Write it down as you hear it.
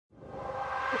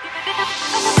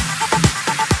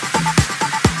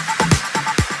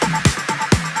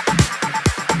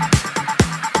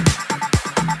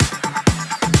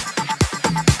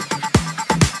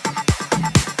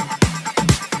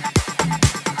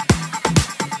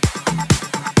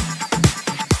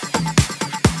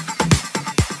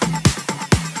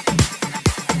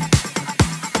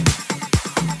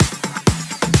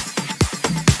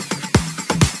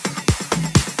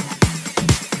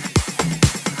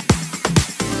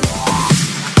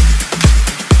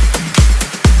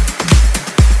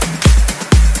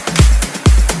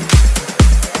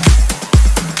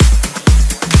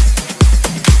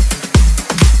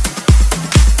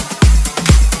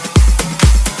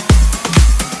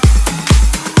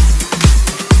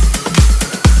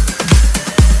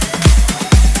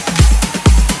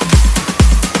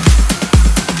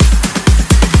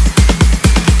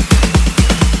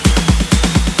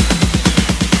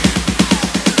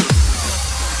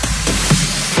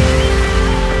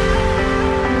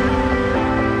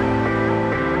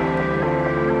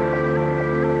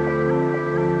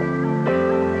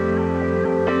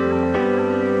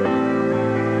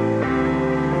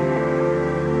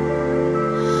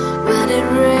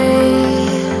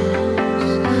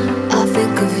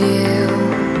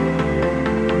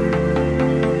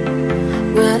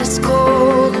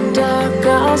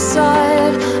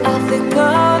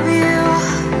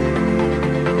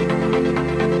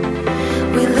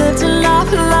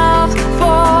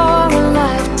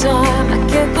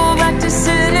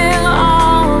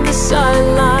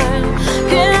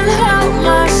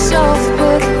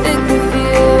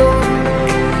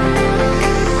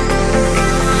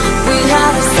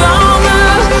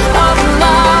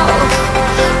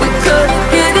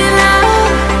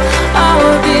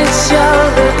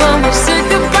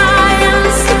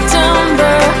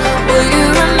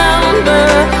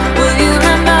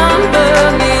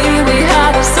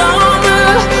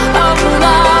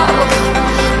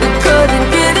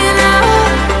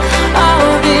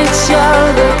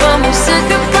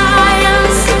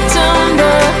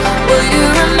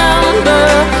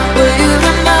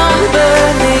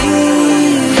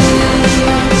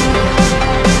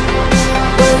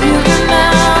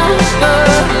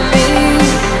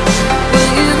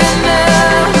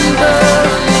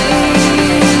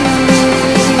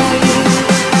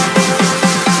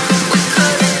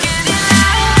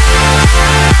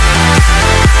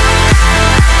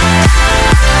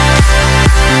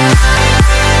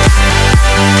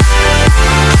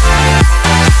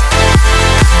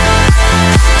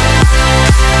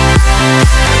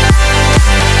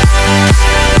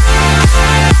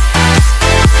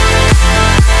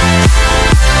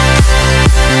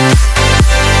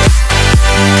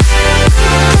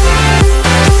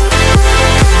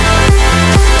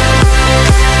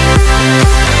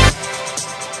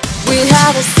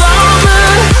had a summer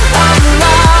of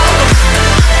love.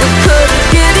 We couldn't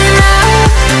get enough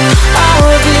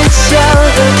of each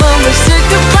other when we said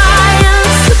goodbye in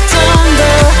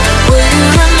September. Will you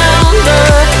remember?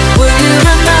 Will you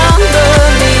remember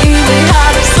me? We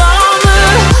had a summer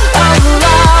of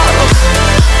love.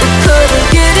 We couldn't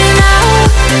get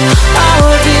enough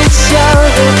of each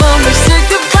other when we said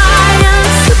goodbye in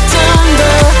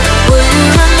September. Will you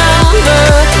remember?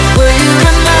 Will you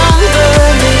remember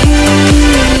me?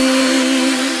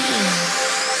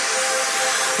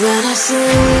 When I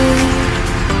sleep,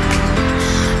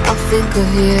 I think of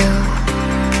you.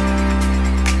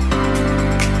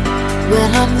 When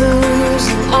I'm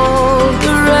losing all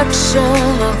direction,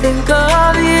 I think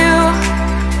of you.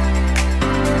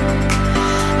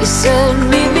 You said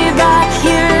meet me back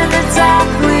here in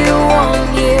exactly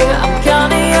 1 year. I'm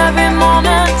counting every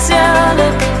moment till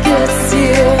it gets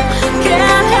here.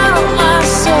 Can't